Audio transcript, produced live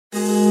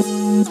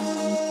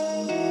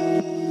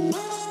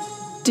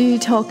Do you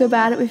talk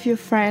about it with your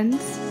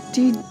friends?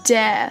 Do you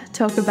dare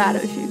talk about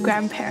it with your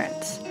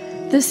grandparents?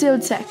 The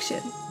sealed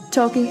section,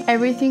 talking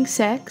everything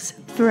sex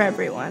for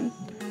everyone.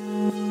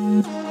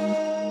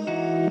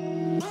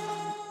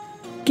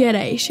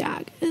 G'day,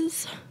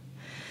 shaggers.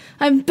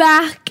 I'm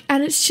back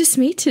and it's just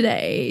me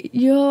today.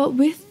 You're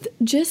with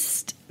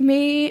just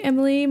me,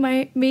 Emily,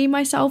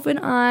 myself and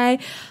I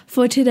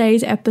for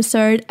today's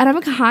episode, and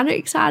I'm kind of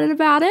excited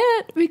about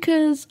it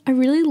because I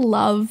really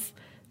love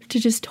to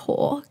just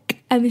talk,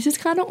 and this is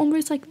kind of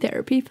almost like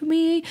therapy for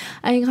me.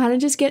 I can kind of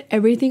just get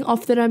everything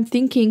off that I'm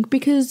thinking,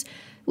 because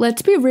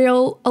let's be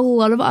real, a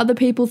lot of other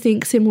people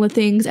think similar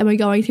things and we're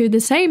going through the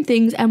same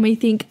things and we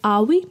think,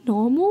 are we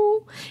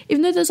normal?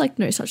 Even though there's like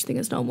no such thing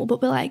as normal,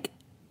 but we're like,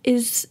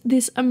 is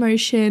this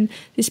emotion,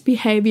 this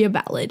behavior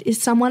valid?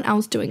 Is someone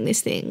else doing this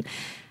thing?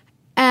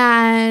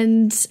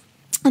 And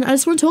I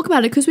just want to talk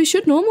about it because we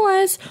should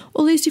normalize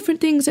all these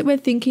different things that we're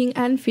thinking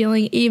and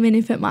feeling, even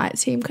if it might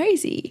seem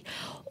crazy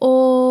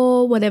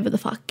or whatever the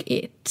fuck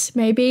it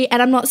may be.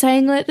 And I'm not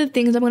saying that the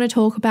things I'm going to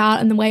talk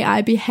about and the way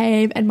I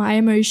behave and my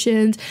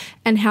emotions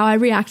and how I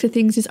react to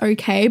things is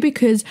okay,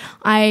 because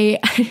I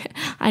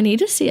need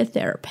to see a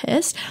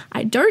therapist.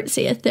 I don't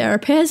see a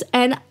therapist,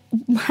 and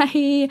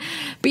my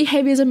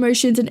behaviors,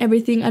 emotions and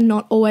everything are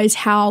not always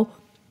how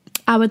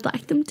I would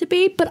like them to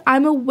be, but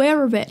I'm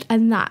aware of it,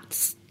 and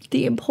that's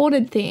the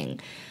important thing.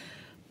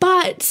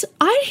 But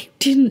I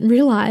didn't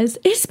realize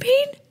it's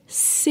been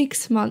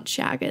 6 months,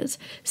 shaggers.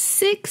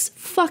 6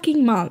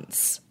 fucking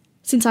months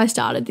since I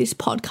started this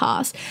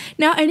podcast.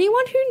 Now,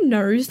 anyone who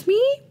knows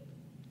me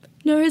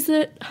knows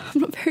that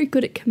I'm not very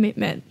good at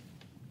commitment.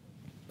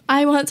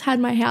 I once had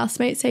my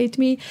housemate say to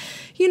me,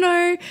 you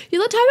know,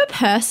 you're the type of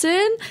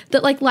person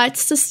that like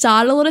likes to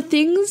start a lot of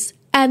things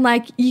and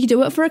like you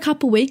do it for a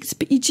couple weeks,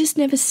 but you just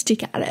never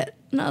stick at it.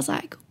 And I was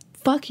like,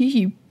 fuck you,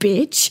 you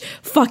bitch,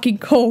 fucking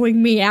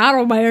calling me out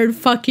on my own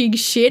fucking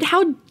shit.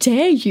 How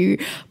dare you?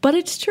 But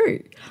it's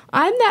true.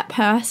 I'm that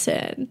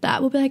person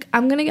that will be like,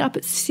 I'm going to get up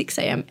at 6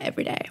 a.m.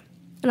 every day.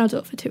 And I'll do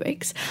it for 2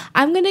 weeks.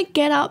 I'm going to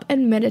get up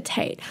and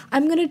meditate.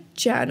 I'm going to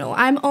journal.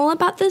 I'm all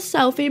about the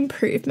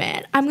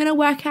self-improvement. I'm going to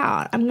work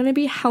out. I'm going to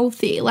be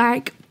healthy.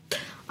 Like,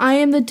 I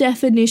am the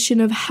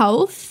definition of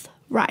health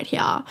right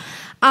here.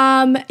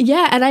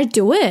 Yeah, and I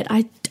do it.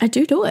 I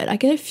do it. I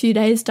get a few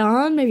days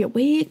done, maybe a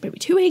week, maybe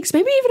 2 weeks,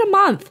 maybe even a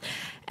month.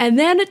 And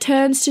then it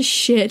turns to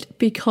shit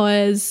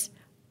because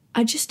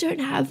I just don't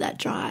have that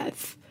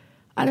drive.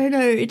 I don't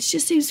know. It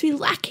just seems to be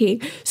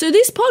lacking. So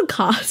this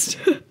podcast,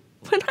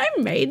 when I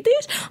made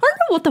this, I don't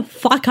know what the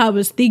fuck I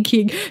was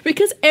thinking,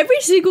 because every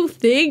single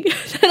thing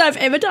that I've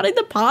ever done in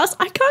the past,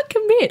 I can't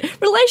commit.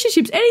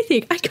 Relationships,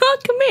 anything, I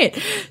can't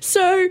commit.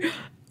 So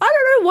I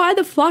don't know why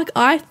the fuck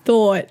I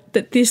thought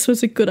that this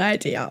was a good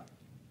idea.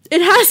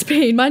 It has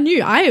been, mind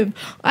you. I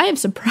have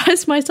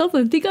surprised myself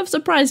and think I've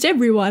surprised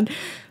everyone.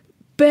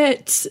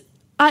 But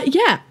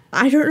yeah,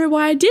 I don't know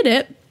why I did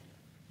it,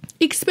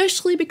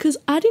 especially because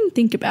I didn't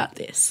think about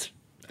this.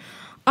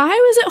 I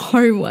was at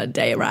home one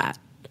day, right?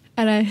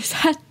 And I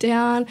sat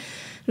down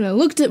and I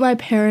looked at my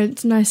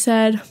parents and I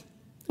said,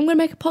 I'm going to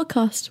make a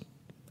podcast.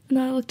 And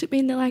I looked at me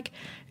and they're like,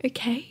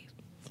 okay,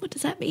 what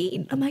does that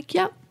mean? I'm like,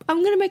 yep,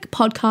 I'm going to make a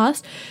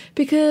podcast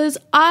because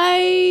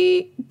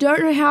I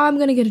don't know how I'm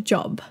going to get a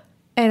job.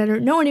 And I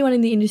don't know anyone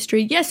in the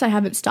industry. Yes, I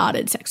haven't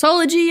started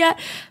sexology yet,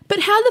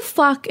 but how the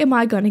fuck am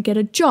I going to get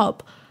a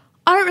job?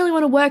 I don't really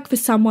want to work for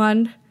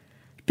someone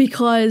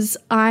because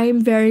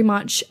I'm very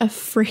much a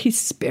free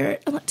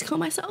spirit, I like to call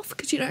myself,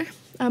 because, you know,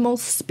 I'm all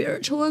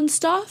spiritual and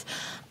stuff.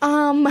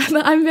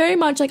 But I'm very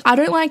much like, I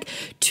don't like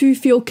to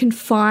feel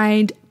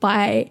confined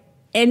by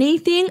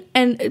anything,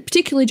 and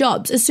particularly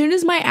jobs. As soon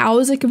as my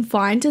hours are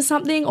confined to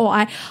something,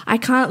 or I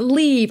can't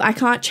leave, I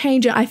can't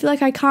change it, I feel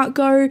like I can't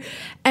go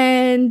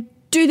and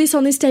do this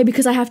on this day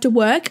because I have to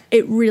work,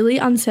 it really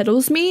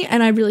unsettles me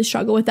and I really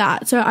struggle with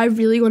that. So I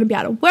really want to be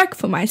able to work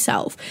for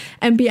myself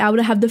and be able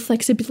to have the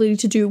flexibility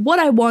to do what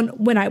I want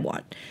when I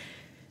want.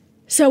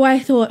 So I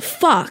thought,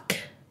 fuck,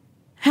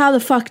 how the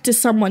fuck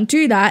does someone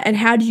do that, and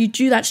how do you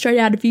do that straight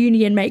out of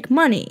uni and make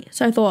money?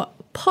 So I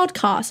thought,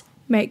 podcast,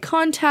 make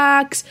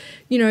contacts,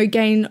 you know,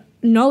 gain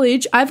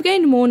knowledge. I've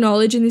gained more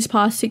knowledge in this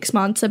past 6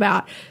 months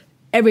about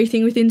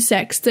everything within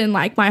sex than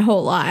like my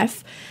whole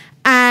life.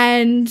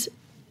 And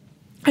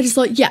I just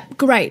thought, yeah,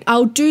 great,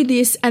 I'll do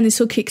this and this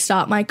will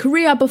kickstart my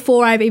career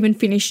before I've even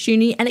finished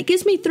uni, and it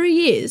gives me 3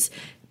 years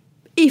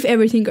if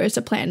everything goes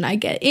to plan and I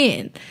get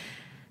in.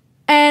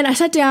 And I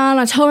sat down,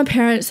 I told my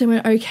parents, they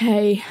went,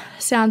 okay,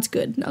 sounds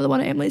good. Another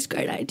one of Emily's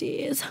great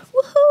ideas.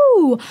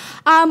 Woohoo!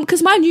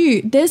 Because mind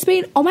you, there's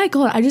been, oh my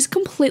God, I just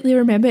completely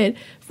remembered.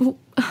 I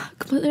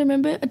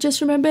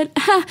just remembered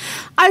that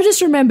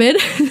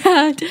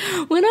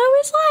when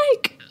I was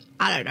like,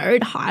 I don't know,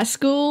 in high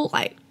school,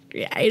 like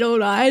 8 or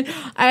 9,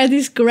 I had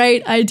this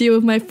great idea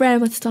with my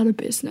friend, let's start a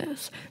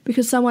business,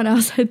 because someone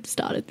else had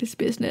started this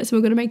business and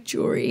we're going to make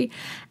jewelry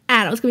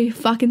and it was going to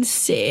be fucking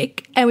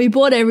sick. And we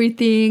bought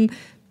everything,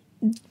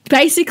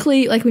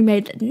 basically, like, we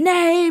made the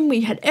name,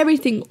 we had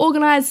everything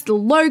organized, the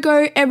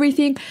logo,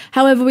 everything.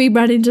 However, we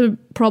ran into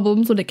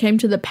problems when it came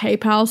to the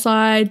PayPal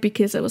side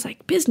because it was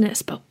like,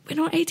 business, but we're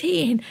not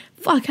 18.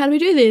 Fuck, how do we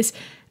do this?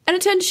 And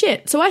it turned to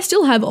shit. So I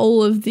still have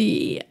all of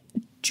the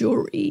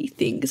jewelry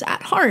things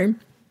at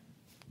home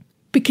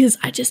because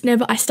I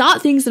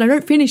start things and I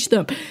don't finish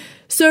them.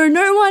 So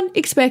no one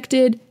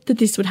expected that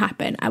this would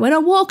happen. I went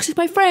on walks with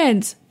my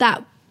friends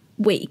that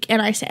week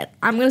and I said,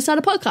 I'm going to start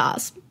a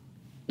podcast.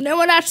 No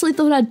one actually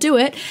thought I'd do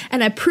it,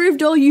 and I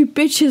proved all you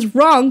bitches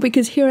wrong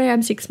because here I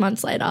am 6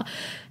 months later.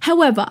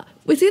 However,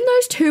 within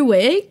those 2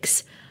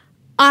 weeks,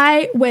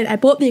 I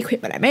bought the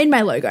equipment, I made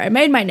my logo, I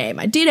made my name,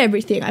 I did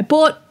everything. I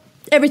bought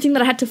everything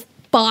that I had to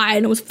buy,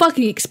 and it was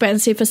fucking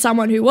expensive for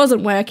someone who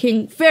wasn't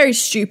working. Very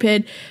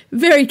stupid,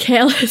 very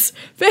careless,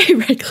 very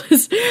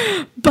reckless.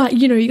 But,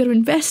 you got to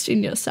invest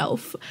in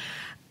yourself.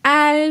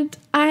 And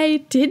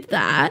I did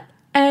that,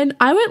 and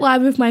I went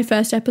live with my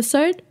first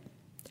episode.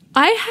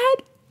 I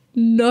had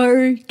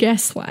no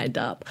guests lined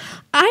up.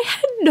 I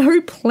had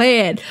no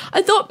plan.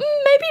 I thought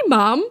maybe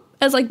mum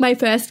as like my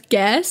first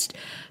guest,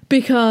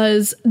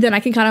 because then I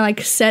can kind of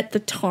like set the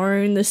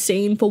tone, the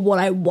scene for what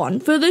I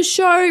want for the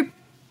show.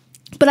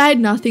 But I had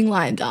nothing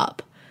lined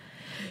up.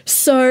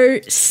 So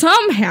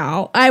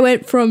somehow I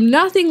went from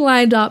nothing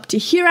lined up to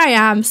here I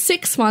am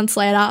 6 months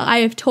later. I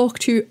have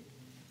talked to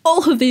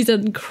all of these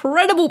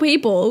incredible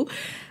people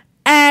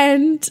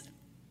and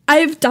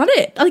I've done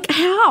it. Like,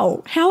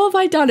 how? How have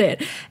I done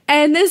it?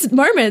 And there's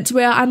moments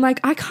where I'm like,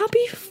 I can't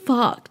be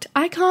fucked.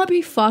 I can't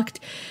be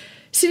fucked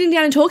sitting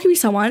down and talking with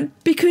someone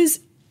because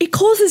it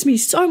causes me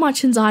so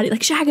much anxiety.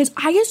 Like, Shaggers,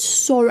 I get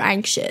so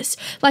anxious.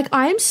 Like,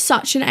 I am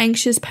such an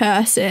anxious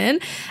person.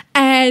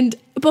 And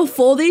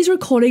before these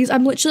recordings,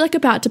 I'm literally like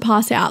about to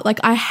pass out. Like,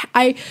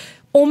 I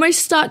almost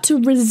start to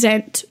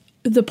resent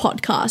the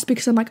podcast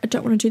because I'm like, I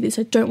don't want to do this.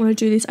 I don't want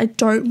to do this. I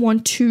don't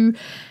want to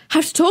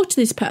have to talk to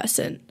this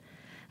person.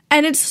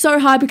 And it's so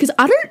hard because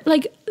I don't,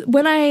 like,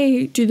 when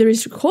I do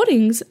these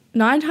recordings,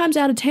 9 times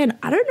out of 10,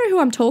 I don't know who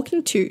I'm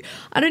talking to.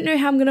 I don't know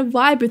how I'm going to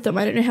vibe with them.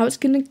 I don't know how it's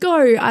going to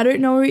go. I don't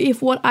know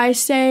if what I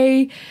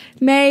say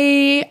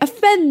may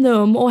offend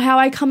them or how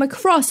I come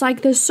across.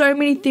 Like, there's so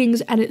many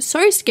things and it's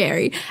so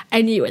scary.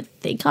 And you would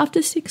think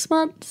after 6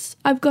 months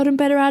I've gotten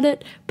better at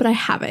it, but I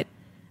haven't.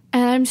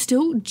 And I'm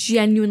still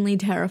genuinely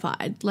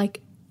terrified. Like,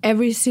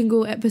 every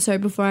single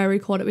episode before I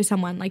record it with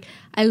someone, like,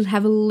 I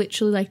have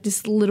literally like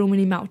this little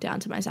mini meltdown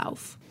to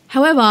myself.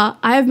 However,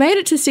 I have made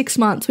it to 6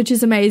 months, which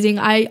is amazing.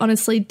 I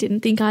honestly didn't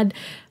think I'd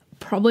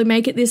probably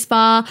make it this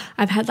far.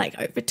 I've had like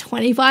over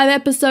 25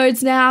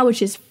 episodes now,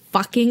 which is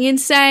fucking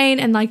insane.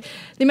 And like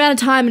the amount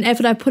of time and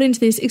effort I've put into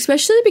this,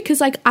 especially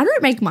because like I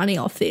don't make money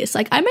off this.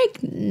 Like, I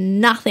make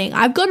nothing.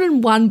 I've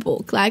gotten one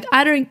book. Like,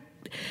 I don't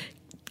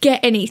get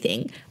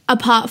anything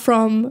apart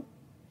from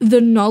the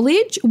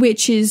knowledge,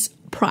 which is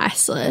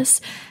priceless.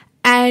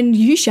 And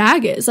you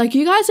Shaggers, like,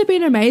 you guys have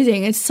been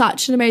amazing. It's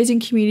such an amazing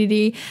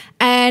community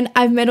and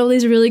I've met all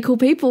these really cool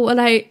people and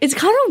it's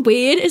kind of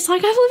weird. It's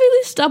like I'm living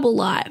this double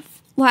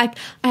life. Like,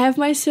 I have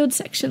my sealed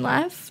section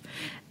life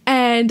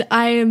and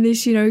I am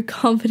this,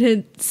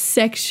 confident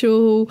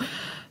sexual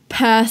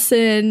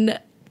person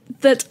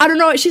that, I don't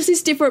know, it's just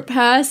this different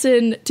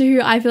person to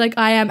who I feel like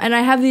I am. And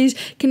I have these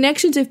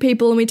connections with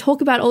people and we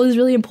talk about all these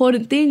really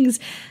important things.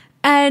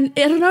 And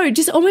I don't know, it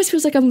just almost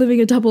feels like I'm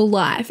living a double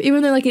life,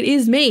 even though like it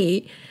is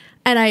me.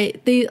 And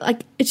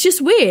it's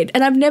just weird.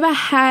 And I've never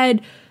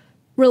had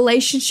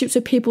relationships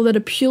with people that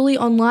are purely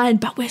online,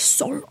 but we're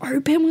so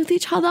open with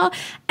each other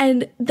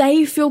and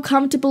they feel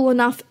comfortable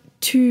enough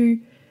to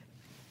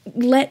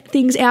let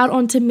things out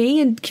onto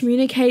me and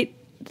communicate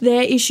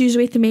their issues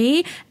with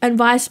me and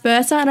vice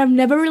versa. And I've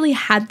never really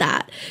had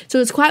that. So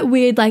it's quite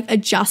weird, like,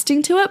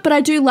 adjusting to it, but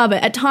I do love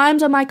it. At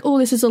times I'm like, oh,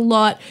 this is a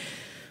lot.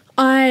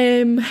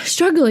 I'm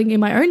struggling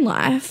in my own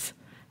life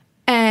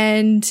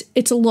and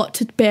it's a lot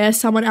to bear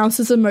someone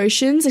else's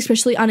emotions,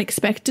 especially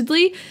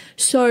unexpectedly.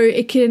 So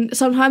it can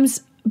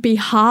sometimes be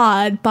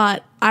hard,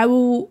 but I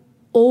will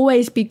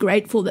always be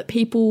grateful that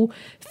people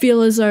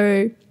feel as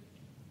though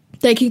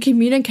they can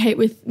communicate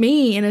with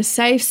me in a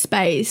safe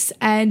space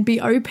and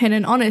be open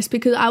and honest,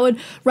 because I would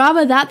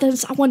rather that than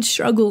someone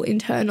struggle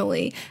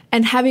internally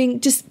and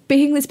just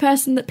being this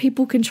person that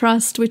people can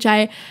trust, which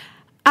I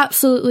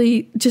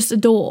absolutely just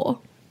adore.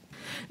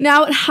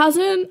 Now, it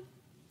hasn't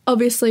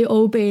obviously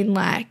all been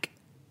like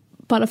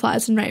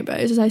butterflies and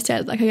rainbows. As I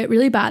said, like, I get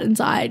really bad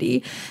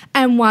anxiety.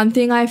 And one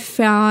thing I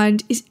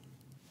found is,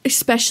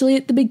 especially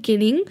at the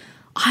beginning,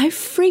 I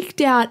freaked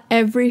out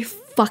every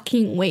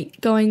fucking week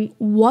going,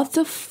 what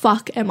the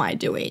fuck am I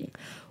doing?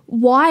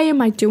 Why am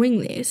I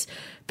doing this?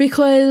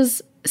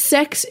 Because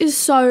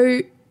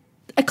a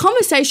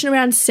conversation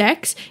around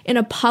sex in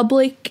a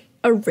public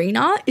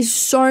arena is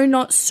so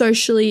not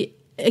socially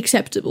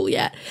acceptable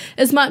yet.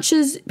 As much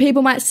as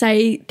people might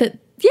say that,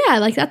 yeah,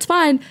 like, that's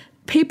fine,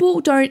 people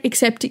don't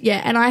accept it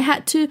yet. And I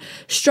had to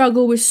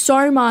struggle with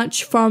so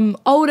much from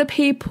older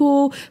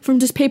people, from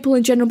just people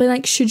in general being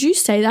like, should you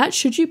say that?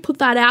 Should you put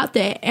that out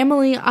there?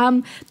 Emily,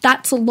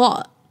 that's a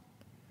lot.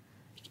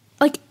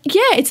 like,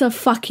 yeah, it's a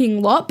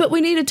fucking lot, but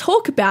we need to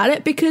talk about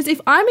it, because if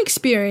I'm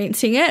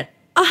experiencing it,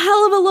 a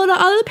hell of a lot of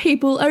other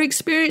people are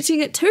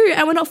experiencing it too,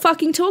 and we're not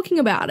fucking talking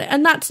about it,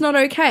 and that's not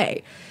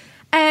okay.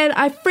 And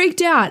I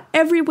freaked out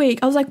every week.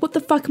 I was like, what the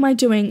fuck am I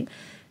doing?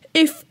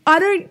 If I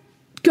don't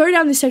go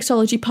down this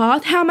sexology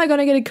path, how am I going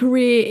to get a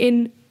career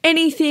in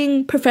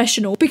anything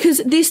professional? Because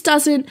this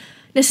doesn't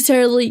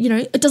necessarily,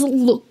 it doesn't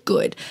look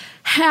good.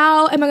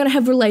 How am I going to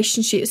have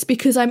relationships?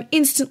 Because I'm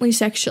instantly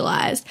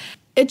sexualized.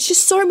 It's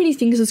just so many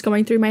things that's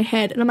going through my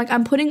head. And I'm like,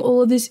 I'm putting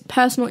all of this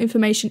personal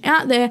information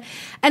out there.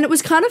 And it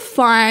was kind of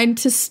fine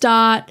to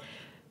start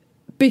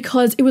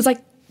because it was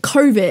like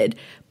COVID.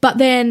 But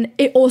then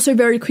it also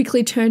very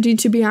quickly turned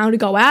into being able to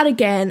go out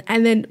again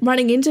and then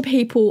running into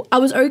people. I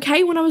was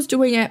okay when I was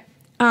doing it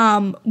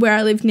where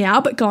I live now,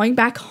 but going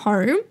back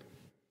home,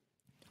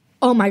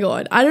 oh my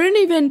God, I don't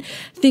even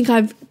think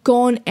I've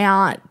gone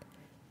out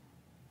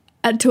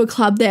to a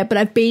club there, but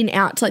I've been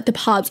out to like the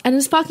pubs, and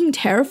it's fucking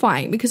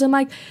terrifying because I'm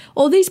like,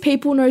 all these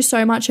people know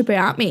so much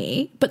about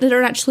me, but they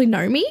don't actually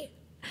know me.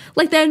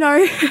 Like they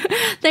know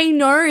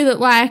that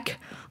like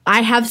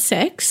I have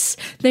sex.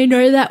 They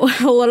know that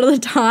a lot of the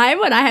time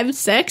when I have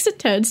sex, it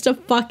turns to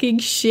fucking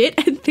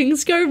shit and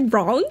things go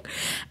wrong.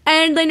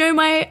 And they know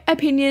my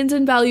opinions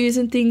and values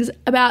and things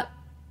about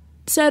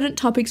certain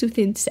topics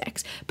within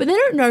sex, but they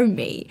don't know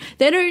me.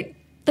 They don't,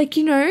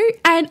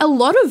 and a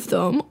lot of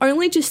them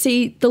only just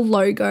see the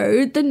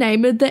logo, the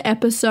name of the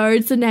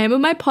episodes, the name of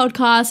my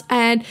podcast,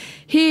 and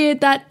hear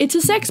that it's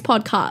a sex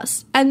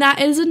podcast, and that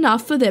is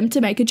enough for them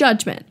to make a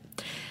judgment.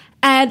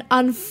 And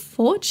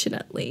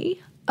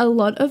unfortunately, a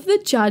lot of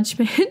the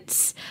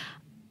judgments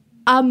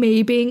are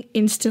me being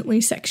instantly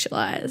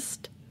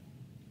sexualized.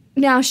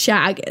 Now,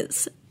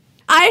 shaggers.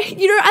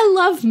 I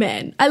love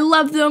men. I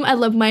love them. I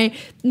love my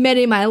men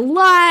in my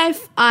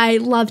life. I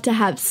love to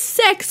have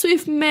sex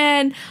with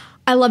men.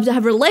 I love to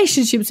have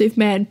relationships with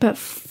men, but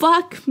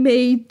fuck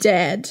me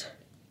dead.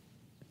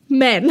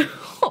 Men.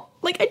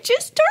 I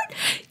just don't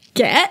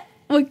get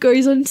what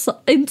goes on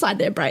inside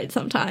their brain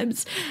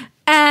sometimes.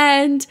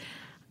 And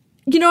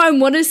I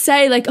want to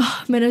say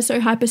men are so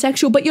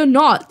hypersexual, but you're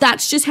not.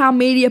 That's just how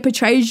media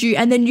portrays you.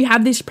 And then you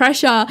have this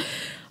pressure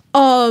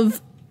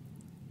of,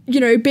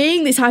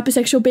 being this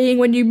hypersexual being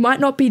when you might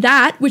not be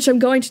that, which I'm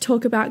going to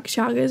talk about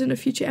shaggers in a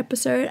future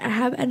episode. I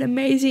have an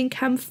amazing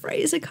Cam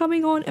Fraser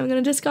coming on and we're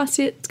going to discuss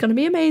it. It's going to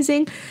be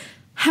amazing.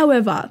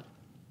 However,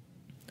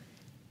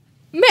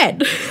 men,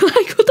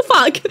 what the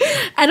fuck?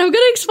 And I'm going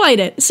to explain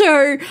it.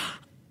 So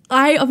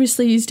I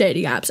obviously use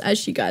dating apps,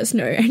 as you guys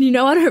know, and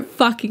I don't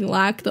fucking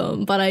like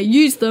them, but I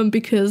use them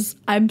because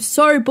I'm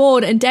so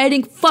bored and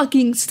dating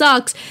fucking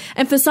sucks,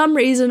 and for some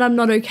reason I'm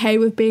not okay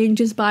with being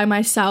just by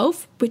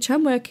myself, which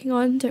I'm working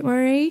on, don't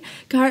worry.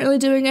 Currently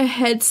doing a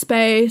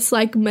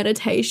headspace,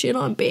 meditation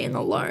on being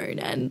alone,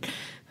 and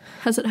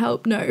has it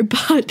helped? No,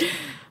 but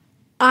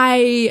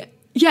I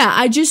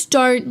just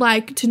don't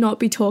like to not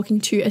be talking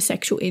to a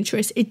sexual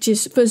interest. It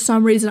just, for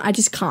some reason, I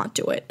just can't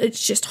do it.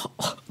 It's just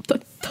the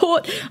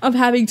thought of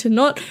having to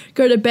not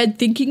go to bed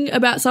thinking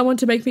about someone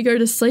to make me go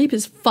to sleep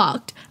is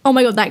fucked. Oh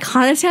my God, that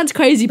kind of sounds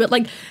crazy, but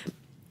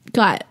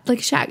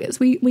shaggers,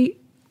 we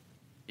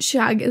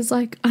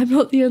shaggers, I'm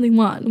not the only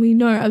one. We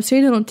know, I've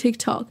seen it on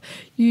TikTok.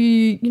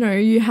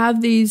 You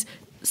have these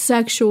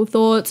sexual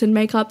thoughts and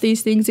make up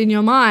these things in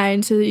your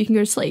mind so that you can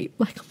go to sleep.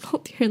 I'm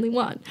not the only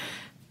one.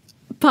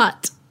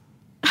 But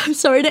I'm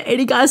sorry to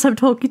any guys I'm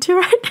talking to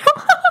right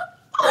now.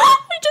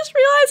 I just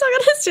realised I'm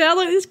going to sound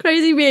like this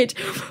crazy bitch.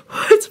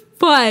 It's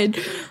fine.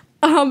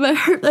 I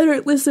hope they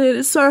don't listen.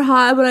 It's so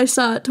hard when I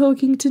start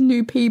talking to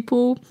new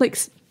people,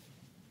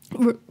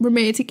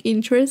 romantic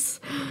interests,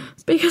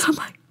 because I'm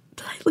like,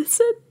 do they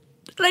listen?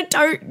 And I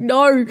don't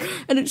know.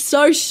 And it's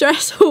so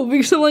stressful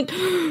because I'm like,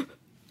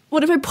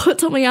 what if I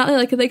put something out there?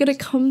 Are they going to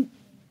come?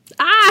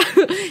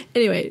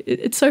 Anyway,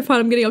 it's so fun.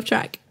 I'm getting off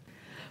track.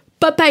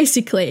 But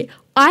basically,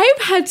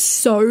 I've had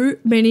so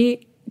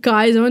many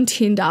guys on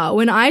Tinder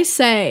when I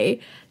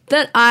say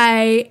that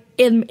I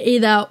am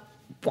either,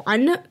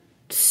 one,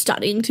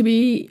 studying to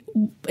be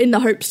in the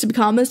hopes to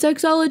become a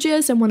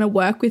sexologist and want to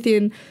work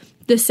within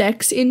the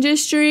sex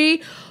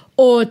industry,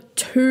 or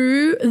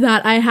two,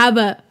 that I have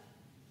a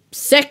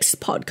sex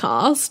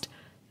podcast,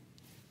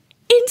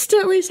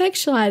 instantly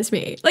sexualize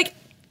me.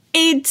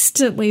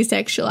 Instantly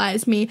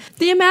sexualize me.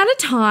 The amount of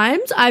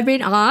times I've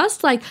been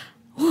asked,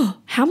 oh,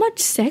 how much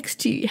sex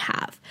do you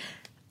have?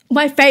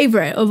 My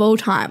favorite of all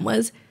time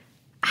was,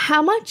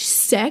 how much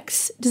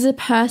sex does a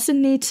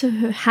person need to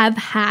have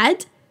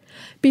had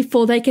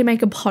before they can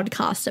make a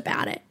podcast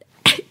about it?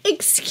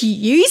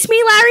 Excuse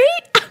me, Larry?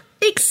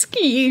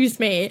 Excuse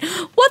me.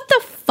 What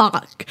the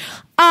fuck?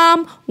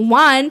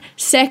 One,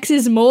 sex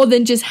is more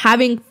than just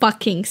having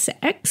fucking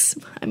sex.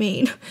 I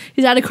mean,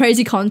 is that a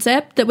crazy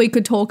concept that we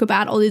could talk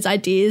about all these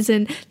ideas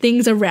and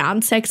things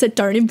around sex that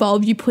don't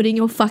involve you putting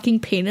your fucking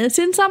penis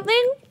in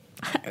something?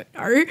 I don't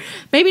know.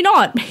 Maybe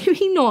not.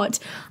 Maybe not.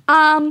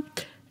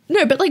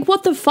 No, but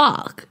what the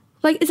fuck?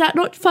 Like, is that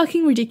not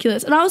fucking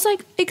ridiculous? And I was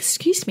like,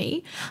 excuse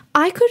me,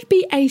 I could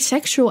be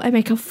asexual and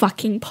make a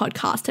fucking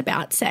podcast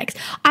about sex.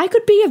 I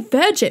could be a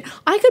virgin.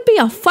 I could be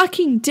a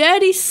fucking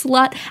dirty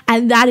slut,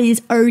 and that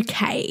is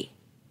okay.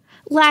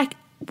 Like,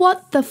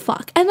 what the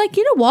fuck? And like,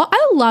 you know what?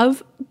 I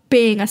love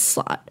being a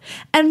slut.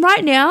 And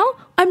right now,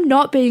 I'm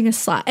not being a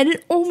slut. And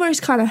it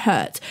almost kind of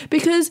hurts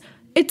because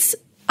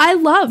I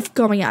love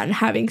going out and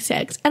having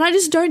sex. And I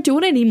just don't do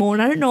it anymore.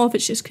 And I don't know if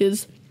it's just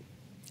because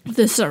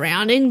the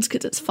surroundings,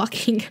 because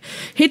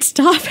it's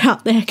tough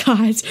out there,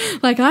 guys.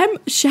 Like,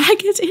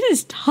 it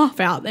is tough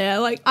out there.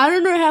 Like, I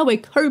don't know how we're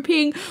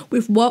coping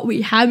with what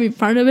we have in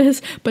front of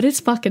us, but it's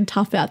fucking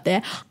tough out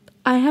there.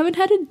 I haven't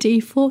had a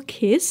D4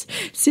 kiss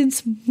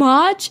since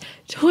March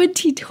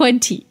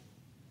 2020.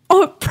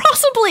 Or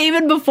possibly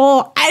even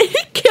before. And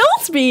it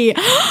kills me.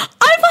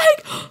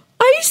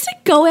 I used to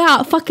go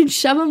out fucking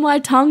shoving my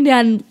tongue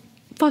down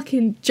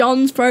fucking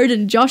John's throat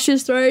and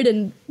Josh's throat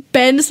and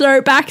Ben's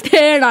throat back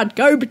there, and I'd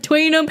go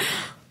between them.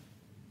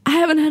 I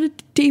haven't had a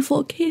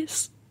D4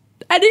 kiss.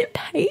 And it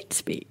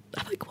pains me.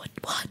 I'm like,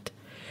 what?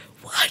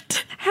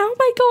 How am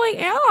I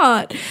going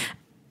out?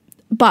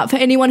 But for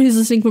anyone who's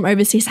listening from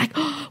overseas, like,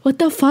 oh, what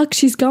the fuck?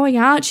 She's going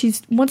out. She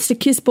wants to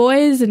kiss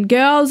boys and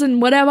girls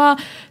and whatever.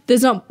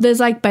 There's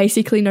like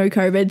basically no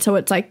COVID, so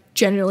it's like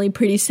generally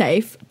pretty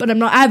safe. But I'm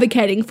not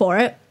advocating for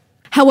it.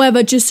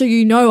 However, just so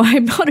you know,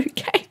 I'm not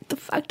okay with the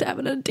fact I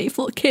haven't had a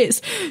D4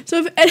 kiss. So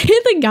if any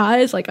of the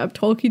guys like I'm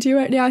talking to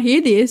right now hear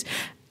this,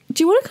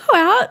 do you want to go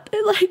out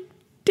and like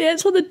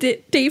dance on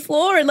the D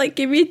floor and like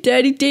give me a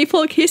dirty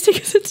D4 kiss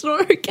because it's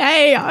not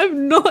okay?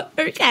 I'm not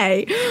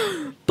okay.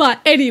 But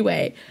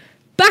anyway,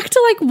 back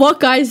to like what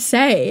guys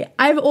say.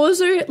 I've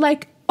also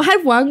like I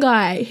had one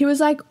guy, he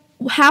was like,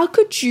 how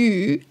could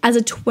you as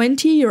a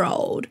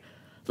 20-year-old,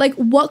 like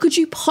what could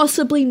you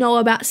possibly know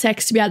about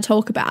sex to be able to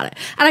talk about it?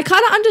 And I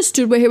kind of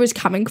understood where he was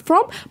coming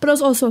from, but I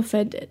was also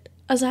offended.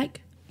 I was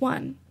like,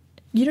 1,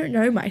 you don't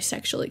know my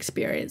sexual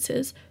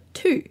experiences.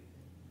 2,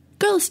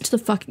 go listen to the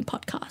fucking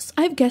podcast.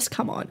 I have guests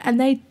come on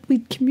and we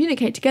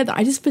communicate together.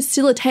 I just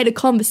facilitate a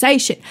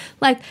conversation.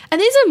 Like, and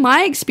these are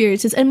my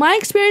experiences, and my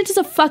experiences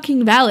are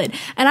fucking valid.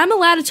 And I'm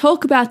allowed to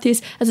talk about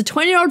this as a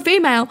 20-year-old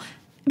female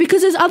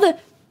because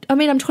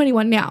I'm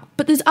 21 now,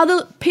 but there's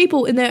other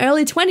people in their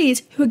early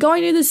 20s who are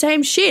going through the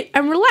same shit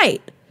and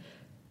relate.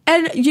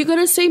 And you're going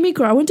to see me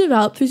grow and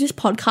develop through this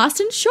podcast.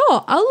 And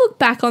sure, I'll look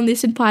back on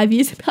this in 5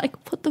 years and be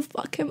like, what the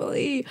fuck,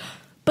 Emily?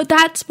 But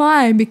that's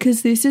fine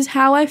because this is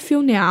how I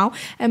feel now,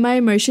 and my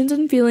emotions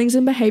and feelings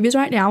and behaviors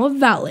right now are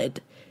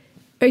valid.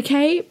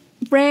 Okay?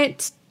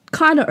 Rant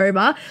kind of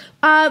over.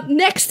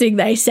 Next thing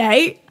they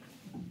say,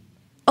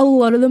 a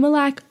lot of them are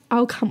like,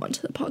 I'll come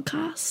onto the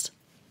podcast.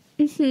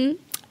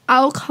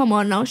 I'll come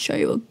on and I'll show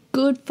you a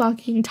good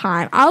fucking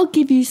time. I'll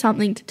give you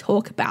something to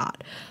talk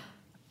about.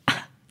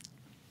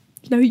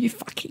 No, you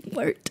fucking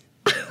won't.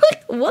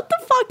 Like, what the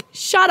fuck?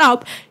 Shut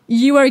up.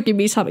 You won't give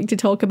me something to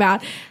talk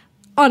about.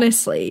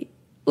 Honestly.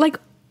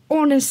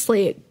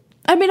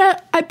 I mean, I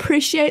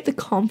appreciate the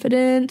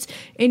confidence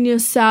in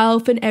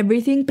yourself and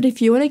everything, but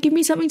if you want to give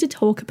me something to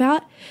talk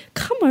about,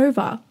 come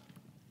over.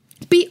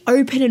 Be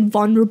open and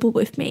vulnerable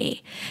with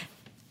me.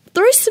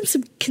 Throw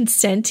some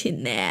consent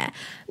in there.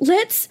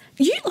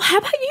 How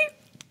about you,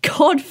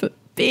 God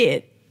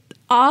forbid,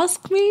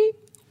 ask me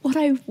what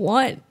I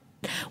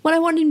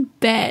want in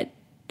bed.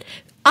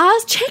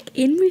 Check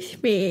in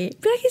with me.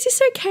 Be like, is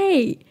this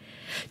okay?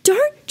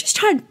 Don't just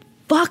try and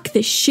fuck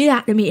the shit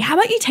out of me. How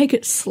about you take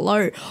it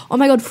slow? Oh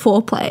my God,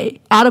 foreplay,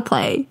 out of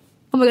play.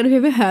 Oh my God, have you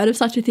ever heard of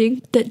such a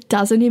thing that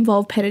doesn't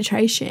involve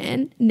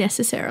penetration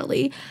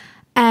necessarily?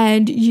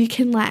 And you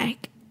can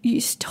like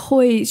use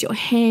toys, your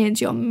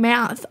hands, your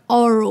mouth,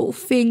 oral,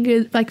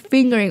 fingers, like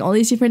fingering, all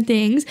these different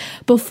things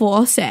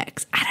before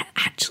sex. And it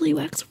actually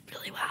works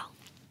really well.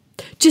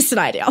 Just an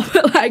idea,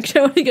 but like,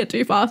 don't want to get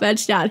too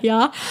far-fetched out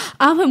here.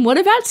 And what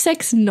about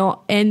sex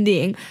not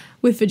ending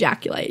with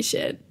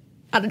ejaculation?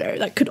 I don't know,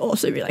 that could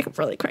also be like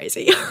really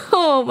crazy.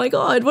 Oh my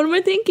God, what am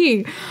I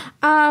thinking?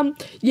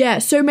 Yeah,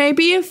 so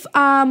maybe if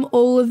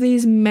all of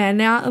these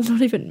men out,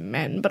 not even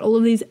men, but all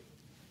of these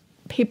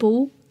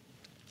people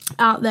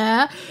out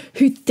there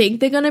who think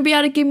they're going to be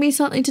able to give me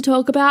something to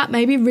talk about,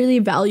 maybe really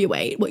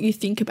evaluate what you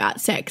think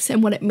about sex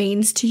and what it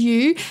means to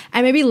you,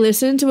 and maybe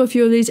listen to a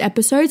few of these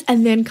episodes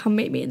and then come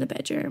meet me in the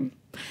bedroom.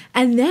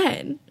 And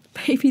then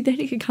maybe then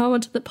you can come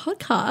onto the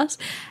podcast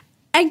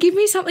and give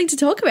me something to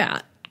talk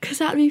about, because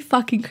that would be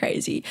fucking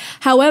crazy.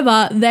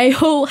 However, they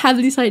all have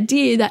this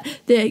idea that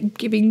they're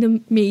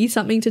giving me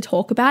something to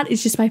talk about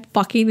is just by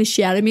fucking the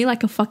shit out of me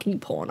like a fucking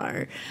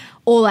porno.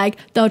 Or like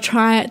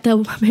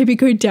they'll maybe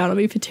go down on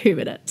me for 2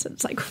 minutes. And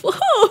it's like, whoa,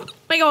 oh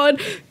my God,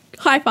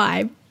 high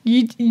five.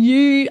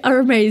 You are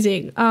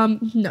amazing.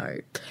 No.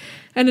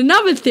 And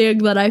another thing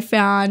that I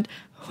found,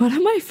 one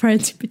of my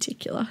friends in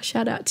particular,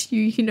 shout out to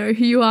you, you know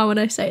who you are when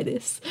I say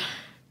this.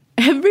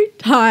 Every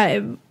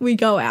time we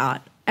go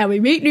out and we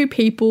meet new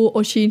people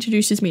or she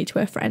introduces me to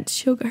her friends,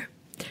 she'll go,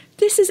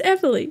 this is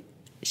Emily.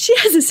 she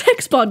has a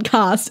sex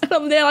podcast. And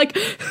I'm there like,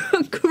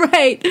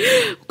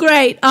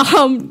 great.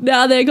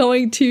 Now they're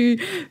going to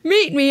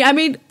meet me. I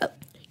mean,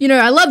 you know,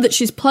 I love that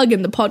she's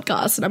plugging the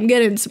podcast and I'm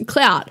getting some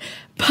clout.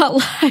 But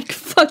like,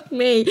 fuck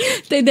me.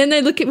 Then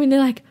they look at me and they're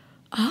like,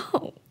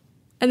 oh.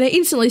 And they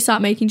instantly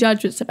start making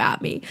judgments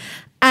about me.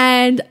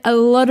 And a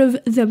lot of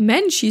the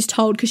men she's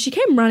told, because she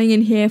came running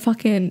in here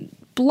fucking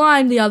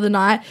blind the other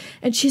night,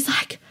 and she's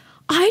like,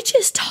 I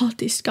just told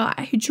this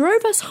guy who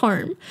drove us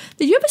home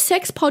that you have a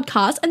sex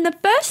podcast, and the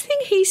first thing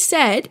he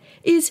said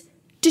is,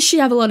 does she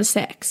have a lot of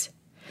sex?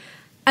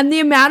 And the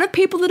amount of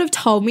people that have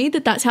told me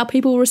that that's how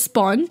people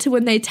respond to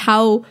when they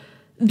tell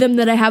them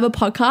that I have a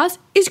podcast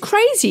is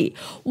crazy.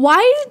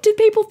 Why do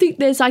people think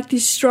there's like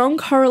this strong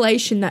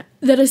correlation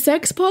that a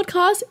sex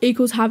podcast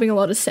equals having a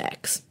lot of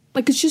sex?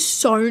 Like, it's just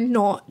so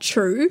not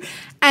true.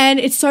 And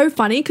it's so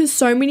funny because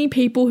so many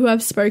people who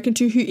I've spoken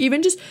to, who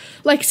even just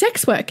like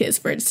sex workers,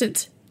 for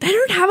instance, they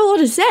don't have a lot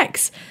of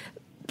sex.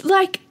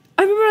 Like,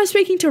 I remember I was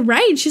speaking to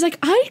Rain. She's like,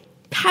 I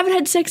haven't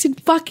had sex in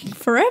fucking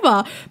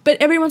forever. But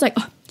everyone's like,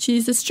 oh,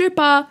 she's a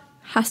stripper,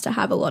 has to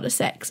have a lot of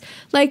sex.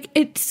 Like,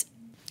 it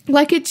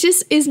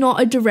just is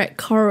not a direct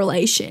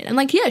correlation. And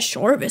like, yeah,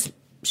 sure,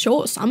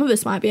 some of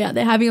us might be out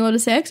there having a lot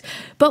of sex,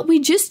 but we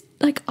just,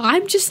 like,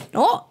 I'm just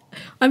not.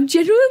 I'm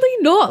genuinely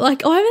not.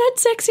 Like, I haven't had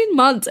sex in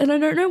months, and I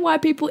don't know why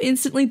people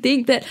instantly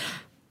think that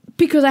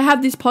because I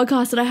have this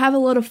podcast that I have a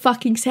lot of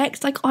fucking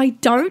sex. Like, I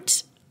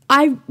don't.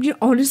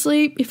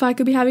 Honestly, if I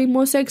could be having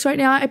more sex right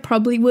now, I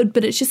probably would,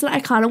 but it's just that I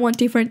kind of want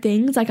different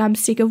things. Like, I'm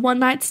sick of one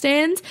night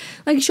stands.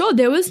 Like, sure,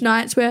 there was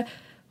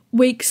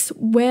weeks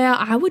where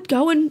I would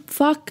go and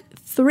fuck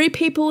 3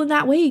 people in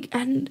that week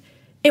and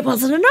it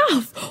wasn't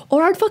enough.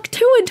 Or I'd fuck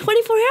 2 in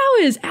 24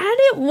 hours and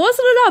it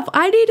wasn't enough.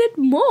 I needed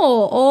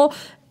more. Or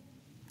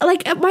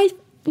like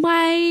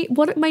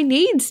my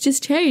needs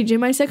just change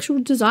and my sexual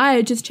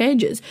desire just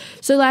changes.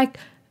 So like,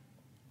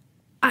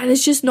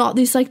 there's just not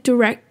this like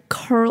direct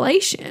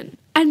correlation.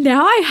 And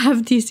now I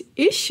have this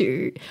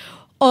issue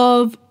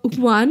of,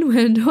 one,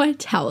 when do I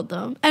tell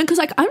them? And because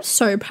like, I'm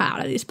so proud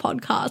of this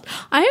podcast.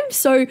 I am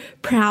so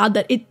proud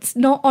that it's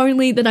not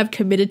only that I've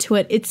committed to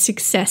it, it's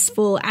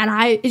successful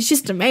and it's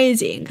just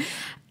amazing.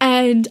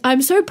 And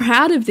I'm so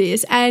proud of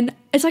this, and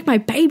it's like my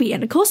baby.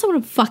 And of course I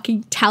want to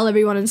fucking tell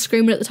everyone and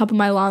scream it at the top of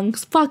my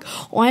lungs. Fuck,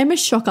 I am a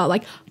shocker.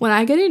 Like, when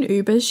I get in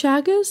Ubers,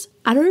 shaggers,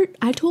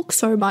 I talk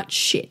so much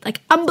shit. Like,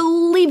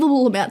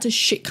 unbelievable amounts of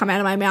shit come out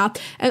of my mouth.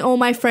 And all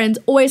my friends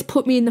always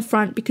put me in the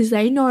front because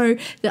they know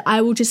that I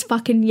will just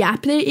fucking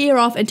yap their ear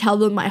off and tell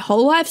them my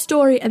whole life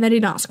story, and they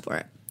didn't ask for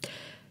it.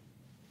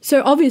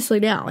 So obviously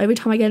now, every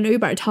time I get an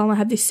Uber, I tell them I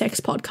have this sex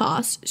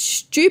podcast.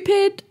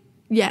 Stupid.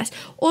 Yes.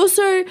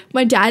 Also,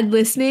 my dad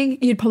listening,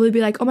 you'd probably be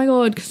like, oh my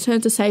God,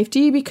 concerns of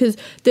safety, because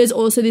there's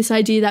also this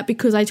idea that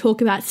because I talk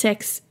about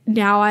sex,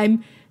 now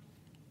I'm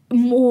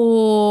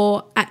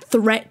more at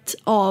threat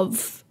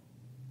of,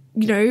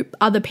 you know,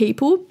 other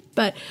people.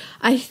 But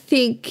I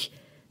think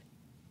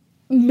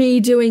me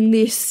doing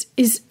this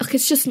is, like,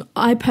 it's just,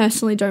 I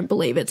personally don't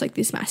believe it's like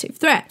this massive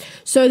threat.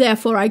 So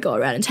therefore I go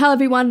around and tell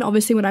everyone.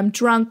 Obviously when I'm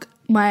drunk,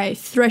 my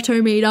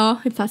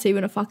threatometer, if that's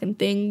even a fucking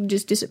thing,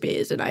 just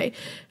disappears and I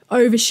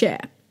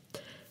overshare.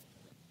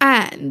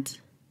 And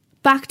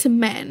back to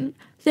men,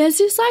 there's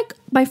this like,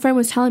 my friend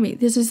was telling me,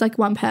 this is like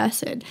one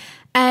person,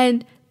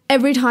 and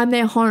every time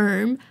they're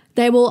home,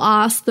 they will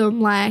ask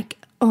them like,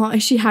 oh,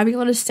 is she having a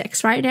lot of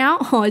sex right now?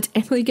 Oh, is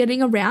Emily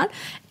getting around?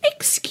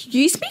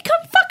 Excuse me,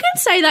 come fucking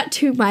say that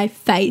to my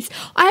face.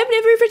 I have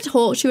never even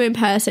talked to you in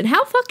person.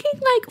 How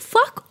fucking, like,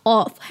 fuck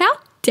off. How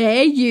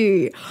dare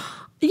you?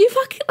 You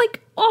fucking,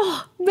 like,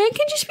 oh, men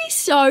can just be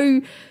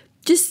so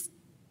just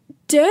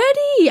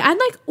dirty. And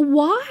like,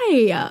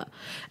 why?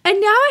 And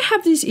now I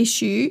have this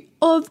issue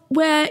of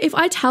where if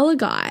I tell a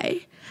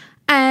guy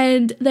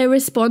and they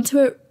respond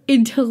to it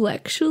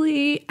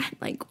intellectually and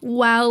like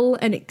well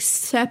and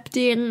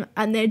accepting,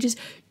 and they're just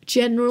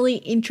generally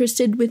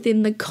interested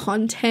within the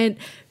content,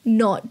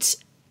 not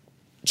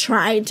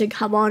trying to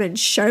come on and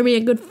show me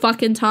a good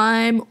fucking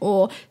time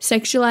or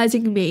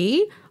sexualizing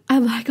me,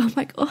 I'm like, oh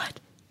my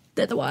God,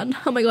 they're the one.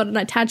 Oh my God, and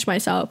I attach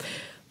myself,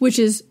 which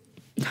is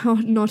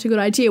not a good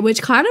idea,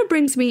 which kind of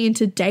brings me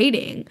into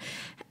dating.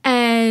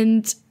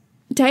 And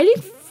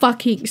dating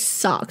fucking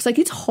sucks. Like,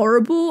 it's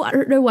horrible. I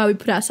don't know why we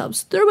put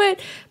ourselves through it,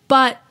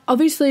 but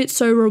obviously it's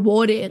so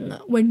rewarding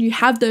when you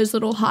have those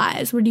little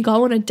highs, when you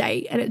go on a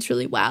date and it's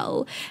really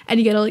well and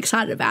you get all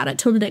excited about it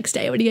till the next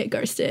day when you get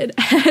ghosted.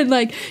 And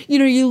like, you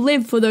know, you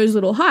live for those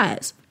little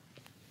highs.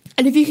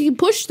 And if you can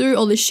push through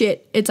all this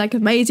shit, it's like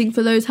amazing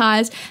for those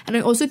highs. And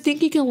I also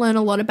think you can learn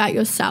a lot about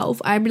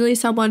yourself. I'm really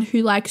someone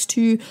who likes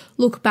to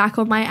look back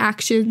on my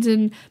actions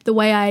and the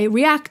way I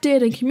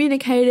reacted and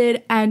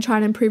communicated and try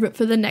and improve it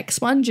for the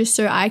next one, just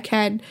so I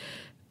can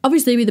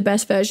obviously be the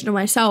best version of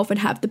myself and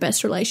have the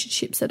best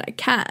relationships that I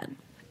can.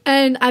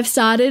 And I've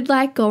started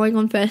like going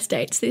on first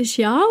dates this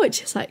year,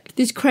 which is like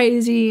this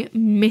crazy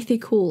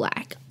mythical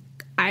like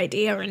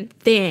idea and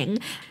thing.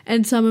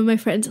 And some of my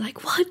friends are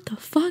like, what the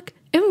fuck?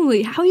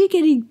 Emily, how are you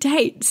getting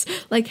dates?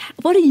 Like,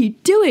 what are you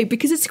doing?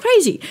 Because it's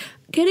crazy.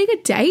 Getting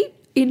a date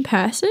in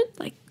person,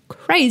 like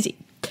crazy.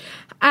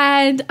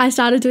 And I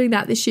started doing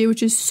that this year,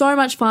 which is so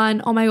much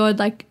fun. Oh my God,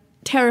 like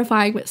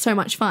terrifying, but so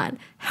much fun.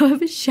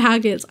 However,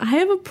 Shaggers, I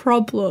have a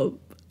problem.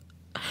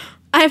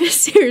 I have a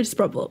serious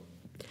problem.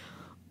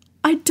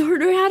 I don't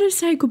know how to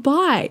say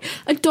goodbye.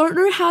 I don't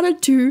know how to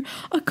do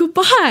a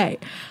goodbye.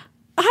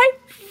 I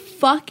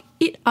fuck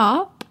it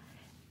up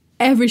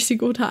every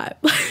single time.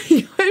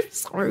 I'm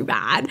so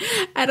bad.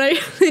 And I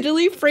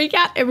literally freak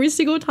out every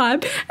single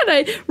time. And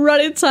I run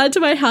inside to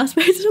my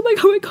housemates and I'm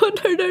like, oh my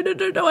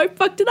God, no, I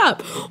fucked it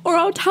up. Or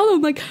I'll tell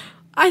them like,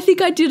 I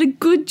think I did a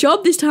good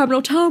job this time. And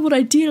I'll tell them what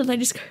I did. And they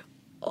just go,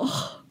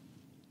 oh,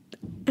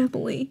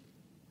 Emily,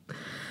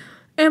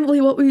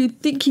 what were you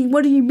thinking?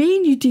 What do you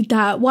mean you did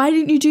that? Why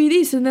didn't you do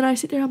this? And then I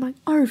sit there, I'm like,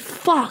 oh,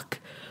 fuck.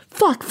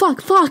 What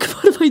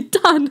have I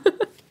done?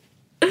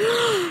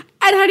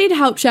 And I need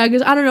help,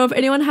 Shaggers. I don't know if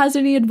anyone has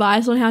any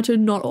advice on how to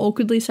not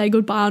awkwardly say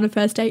goodbye on a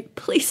first date.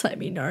 Please let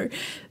me know.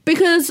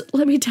 Because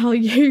let me tell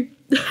you,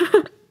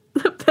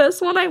 the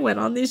first one I went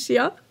on this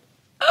year,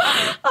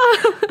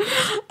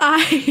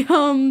 I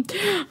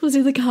was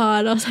in the car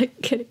and I was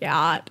like getting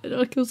out and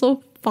like, it was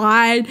all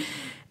fine.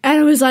 And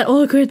it was like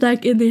awkward,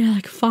 like in there,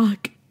 like,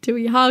 fuck, do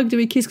we hug, do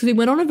we kiss? Because we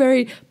went on a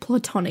very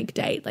platonic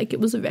date. Like, it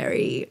was a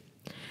very,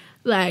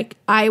 like,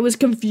 I was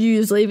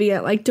confused leaving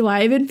it. Like, do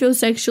I even feel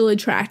sexual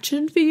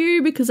attraction for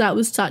you? Because that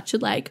was such a,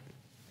 like,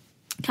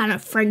 kind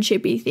of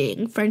friendship-y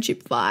thing,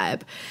 friendship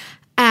vibe.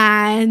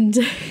 And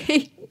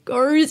he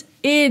goes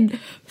in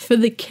for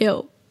the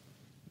kill.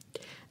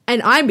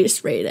 And I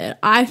misread it.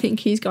 I think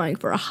he's going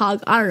for a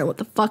hug. I don't know what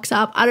the fuck's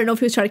up. I don't know if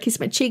he was trying to kiss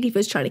my cheek, if he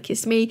was trying to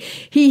kiss me.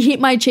 He hit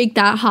my cheek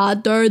that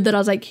hard, though, that I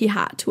was like, he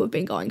had to have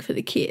been going for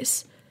the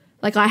kiss.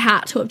 Like, I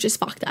had to have just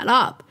fucked that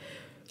up.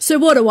 So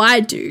what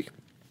do?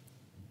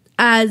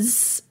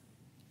 As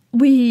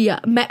we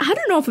met, I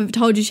don't know if I've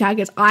told you,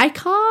 Shaggers, I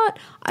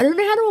don't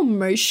know how to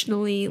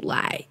emotionally,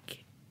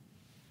 like,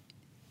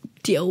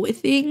 deal with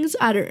things.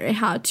 I don't know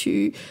how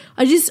to,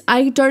 I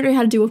don't know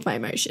how to deal with my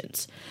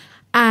emotions.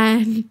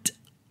 And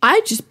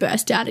I just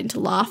burst out into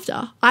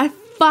laughter. I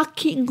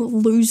fucking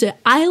lose it.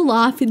 I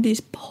laugh in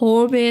this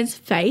poor man's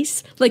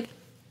face. Like,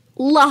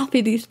 laugh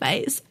in his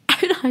face.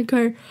 And I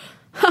go,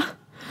 huh,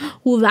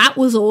 well, that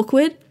was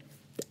awkward.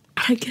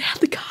 And I get out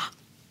of the car.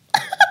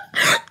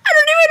 I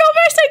don't even know if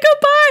I say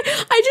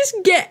goodbye. I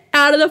just get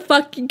out of the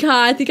fucking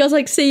car. I think I was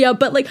like, see ya.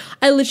 But, like,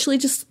 I literally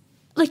just,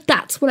 like,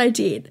 that's what I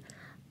did.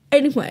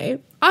 Anyway,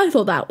 I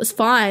thought that was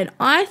fine.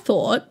 I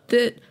thought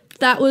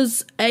that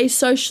was a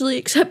socially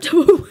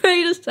acceptable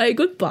way to say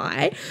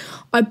goodbye.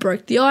 I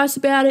broke the ice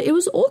about it. It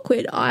was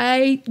awkward.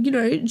 I,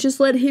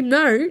 just let him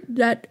know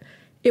that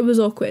it was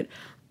awkward.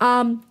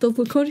 The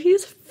look on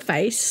his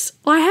face,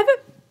 I have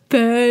it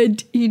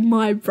burned in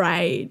my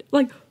brain.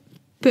 Like,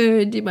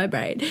 burned in my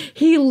brain.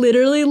 He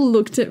literally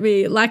looked at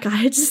me like I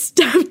had just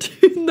stabbed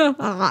him in the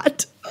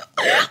heart.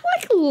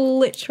 Like,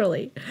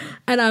 literally.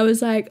 And I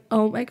was like,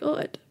 oh my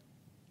God.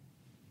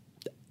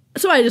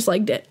 So I just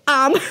liked it.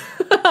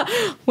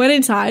 Went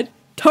inside,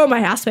 told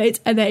my housemates,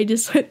 and they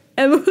just went,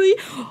 Emily,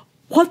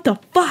 what the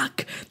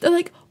fuck? They're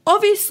like,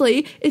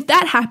 obviously, if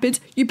that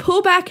happens, you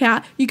pull back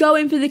out, you go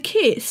in for the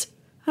kiss.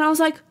 And I was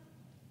like,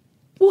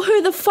 well,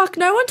 who the fuck?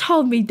 No one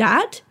told me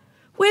that.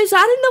 Where's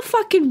that in the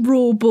fucking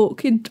rule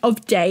book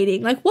of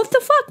dating? Like, what the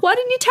fuck? Why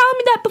didn't you tell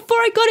me that before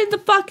I got in the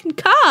fucking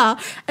car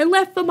and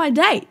left for my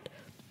date?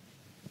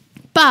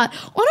 But,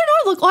 I don't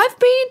know, look, I've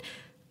been,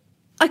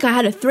 like, I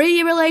had a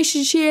 3-year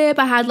relationship.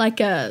 I had, like,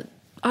 I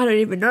don't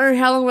even know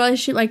how long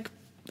relationship, like,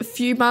 a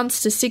few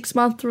months to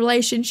 6-month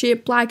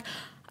relationship. Like,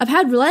 I've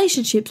had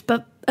relationships,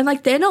 and,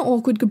 like, they're not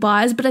awkward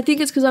goodbyes, but I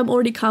think it's because I'm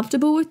already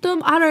comfortable with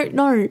them. I don't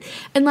know.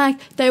 And, like,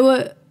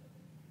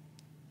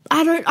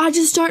 I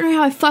just don't know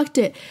how I fucked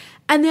it.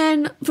 And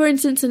then, for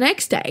instance, the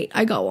next date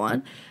I go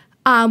on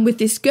with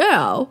this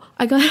girl,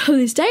 I got on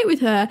this date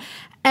with her,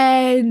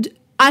 and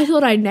I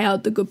thought I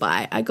nailed the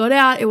goodbye. I got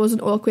out, it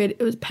wasn't awkward,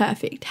 it was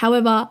perfect.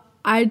 However,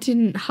 I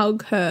didn't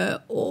hug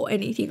her or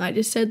anything. I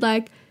just said,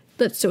 like,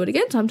 let's do it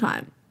again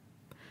sometime.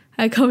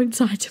 I go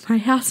inside to my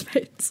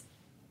housemates.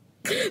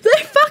 They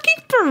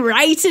fucking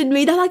berated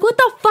me. They're like, what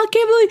the fuck,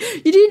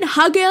 Emily? You didn't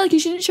hug her, like, you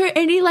shouldn't show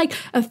any, like,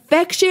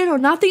 affection or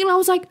nothing. And I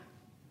was like,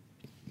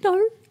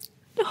 no,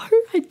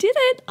 I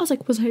didn't. I was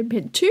like, was I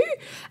meant to?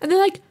 And they're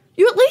like,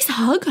 you at least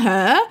hug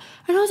her.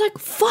 And I was like,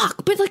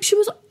 fuck. But, like, she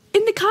was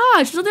in the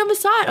car. She was on the other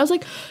side. I was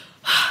like,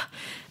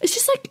 it's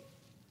just, like,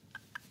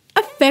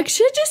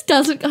 affection just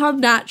doesn't come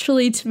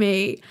naturally to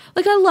me.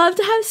 Like, I love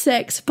to have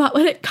sex, but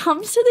when it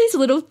comes to these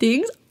little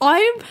things,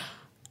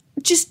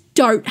 just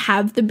don't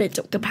have the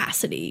mental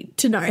capacity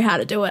to know how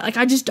to do it. Like,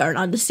 I just don't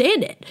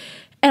understand it.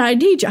 And I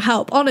need your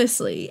help,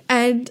 honestly.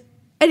 And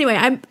anyway,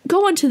 I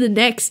go on to the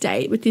next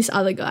date with this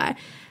other guy.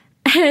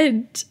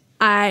 And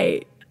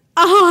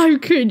I'm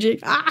cringing.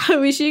 I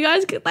wish you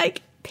guys could,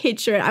 like,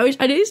 picture it. I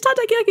need to start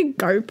taking, like,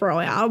 a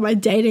GoPro out of my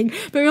dating.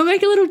 Maybe I'll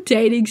make a little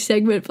dating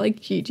segment for,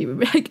 like,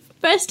 YouTube. Like,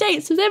 first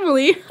dates with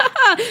Emily.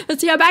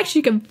 Let's see how back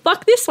she can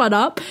fuck this one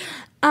up.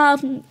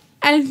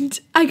 And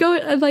I go,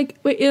 and, like,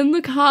 we're in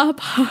the car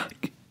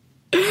park.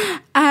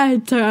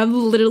 And so I'm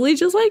literally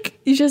just like,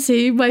 you should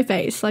see my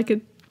face. Like,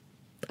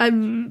 we're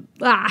in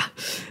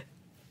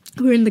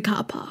the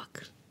car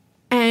park.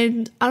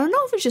 And I don't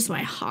know if it's just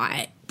my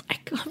height.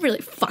 Like, I'm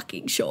really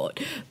fucking short.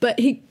 But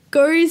he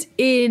goes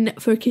in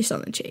for a kiss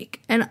on the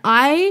cheek. And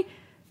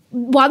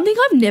one thing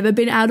I've never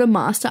been able to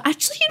master,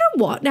 actually, you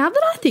know what? Now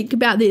that I think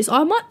about this,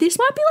 this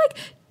might be like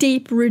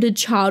deep-rooted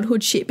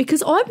childhood shit,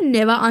 because I've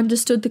never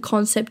understood the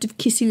concept of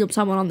kissing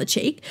someone on the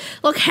cheek.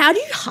 Like, how do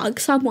you hug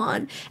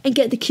someone and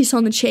get the kiss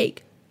on the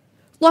cheek?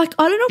 Like,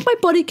 I don't know if my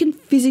body can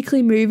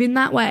physically move in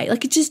that way.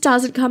 Like, it just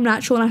doesn't come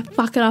natural and I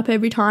fuck it up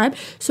every time.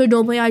 So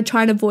normally I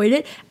try and avoid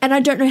it, and I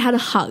don't know how to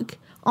hug.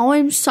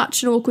 I'm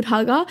such an awkward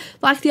hugger.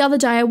 Like, the other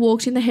day I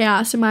walked in the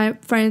house and my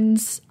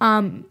friend's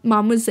mum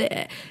was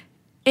there,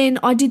 and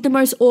I did the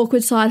most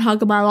awkward side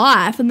hug of my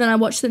life, and then I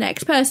watched the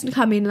next person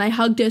come in and they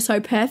hugged her so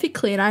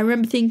perfectly, and I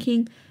remember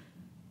thinking,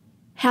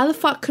 how the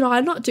fuck could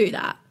I not do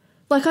that?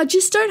 Like, I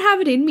just don't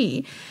have it in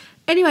me.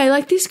 Anyway,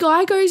 like, this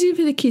guy goes in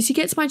for the kiss, he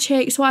gets my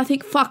cheek, so I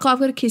think, fuck, I've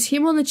got to kiss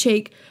him on the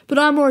cheek, but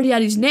I'm already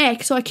at his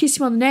neck, so I kissed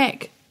him on the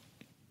neck.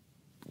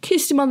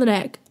 Kissed him on the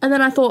neck, and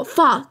then I thought,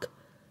 fuck.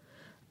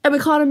 And we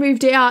kind of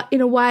moved out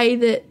in a way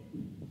that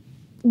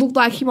looked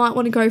like he might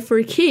want to go for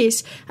a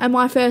kiss, and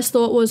my first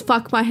thought was,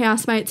 fuck, my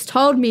housemates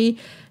told me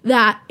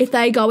that if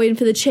they go in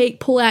for the cheek,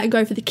 pull out and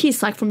go for the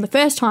kiss, like from the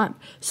first time.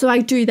 So I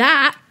do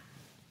that.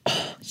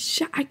 Oh,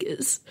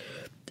 shaggers.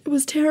 It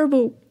was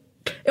terrible.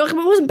 It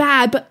wasn't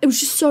bad, but it was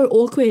just so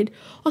awkward.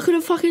 I could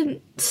have fucking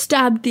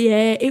stabbed the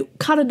air. It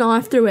cut a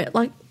knife through it.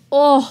 Like,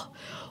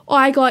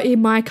 I got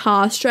in my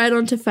car straight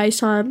onto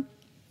FaceTime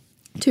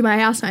to my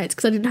housemates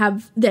because I didn't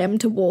have them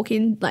to walk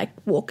in. I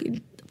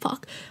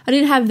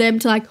didn't have them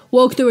to like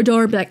walk through a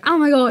door and be like, oh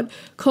my God,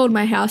 called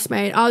my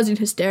housemate. I was in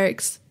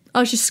hysterics. I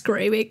was just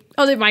screaming.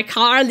 I was in my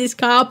car in this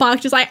car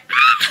park just like,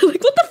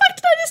 like, what the fuck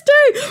did I just do?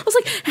 I was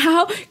like,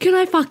 how can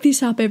I fuck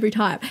this up every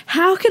time?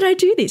 How can I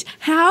do this?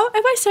 How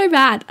am I so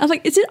bad? I was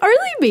like, is it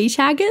only me,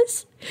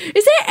 shaggers?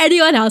 Is there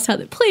anyone else out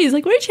there? Please,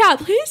 like, reach out.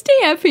 Please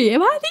DM me.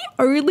 Am I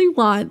the only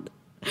one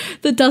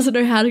that doesn't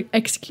know how to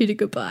execute a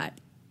goodbye?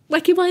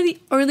 Like, am I the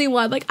only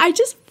one? Like, I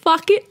just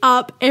fuck it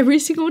up every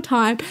single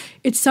time.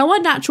 It's so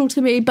unnatural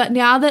to me, but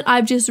now that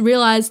I've just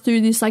realised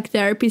through this, like,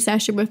 therapy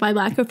session with my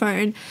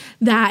microphone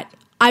that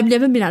I've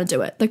never been able to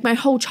do it. Like, my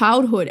whole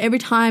childhood, every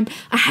time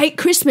I hate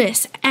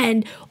Christmas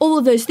and all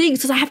of those things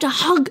because I have to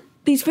hug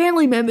these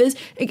family members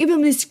and give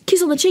them this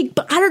kiss on the cheek,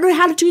 but I don't know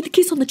how to do the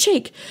kiss on the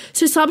cheek.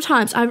 So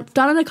sometimes, I've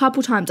done it a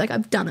couple times, like,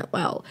 I've done it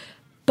well.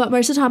 But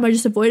most of the time I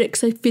just avoid it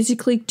because I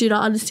physically do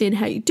not understand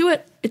how you do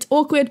it. It's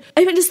awkward.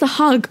 Even just the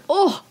hug.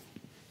 Oh,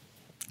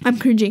 I'm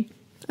cringing.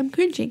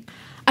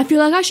 I feel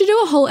like I should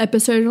do a whole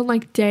episode on,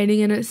 like, dating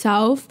in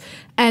itself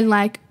and,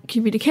 like,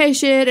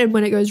 communication and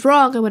when it goes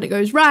wrong and when it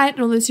goes right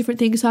and all those different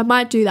things. So I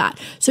might do that.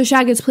 So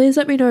shaggers, please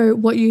let me know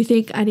what you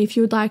think and if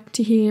you would like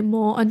to hear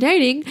more on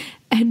dating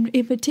and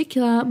in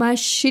particular my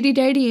shitty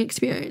dating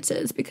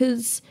experiences,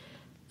 because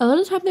a lot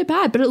of the time they're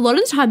bad, but a lot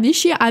of the time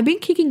this year I've been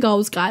kicking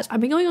goals, guys. I've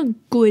been going on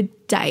good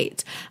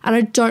dates, and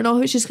I don't know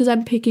if it's just because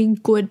I'm picking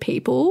good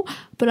people,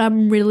 but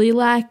I'm really,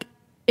 like,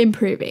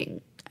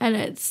 improving and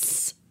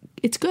it's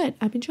good.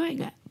 I'm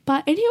enjoying it.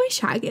 But anyway,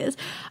 shaggers,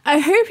 I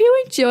hope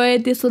you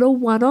enjoyed this little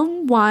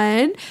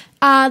one-on-one.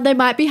 They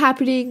might be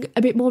happening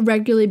a bit more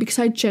regularly because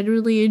I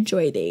generally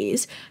enjoy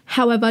these.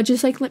 However,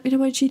 just, like, let me know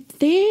what you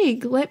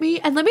think. Let me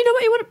know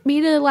what you want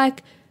me to,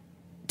 like,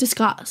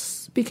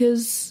 discuss,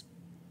 because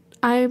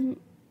I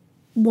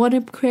want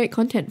to create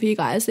content for you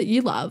guys that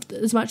you love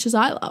as much as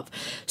I love.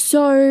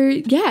 So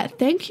yeah,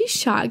 thank you,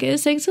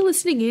 shaggers. Thanks for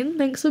listening in.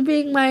 Thanks for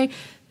being my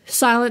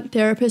silent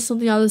therapist on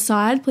the other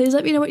side. Please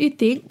let me know what you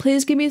think.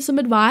 Please give me some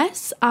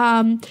advice.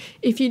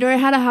 If you know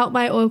how to help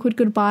my awkward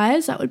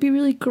goodbyes, that would be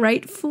really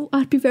grateful.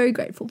 I'd be very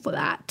grateful for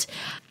that.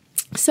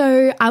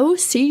 So I will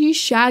see you,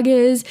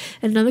 shaggers,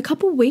 in another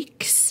couple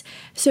weeks.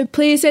 So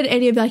please send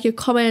any of, like, your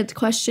comments,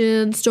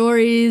 questions,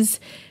 stories,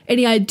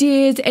 any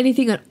ideas,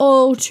 anything at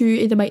all to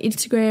either my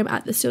Instagram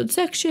at The Stilled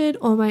Section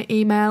or my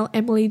email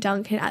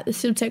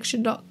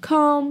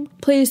emilyduncan@thestilledsection.com.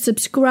 Please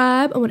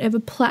subscribe on whatever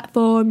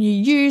platform you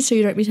use so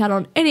you don't miss out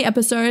on any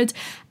episodes,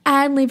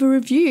 and leave a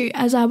review,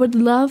 as I would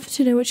love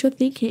to know what you're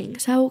thinking.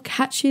 So I will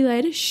catch you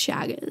later,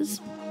 shaggers.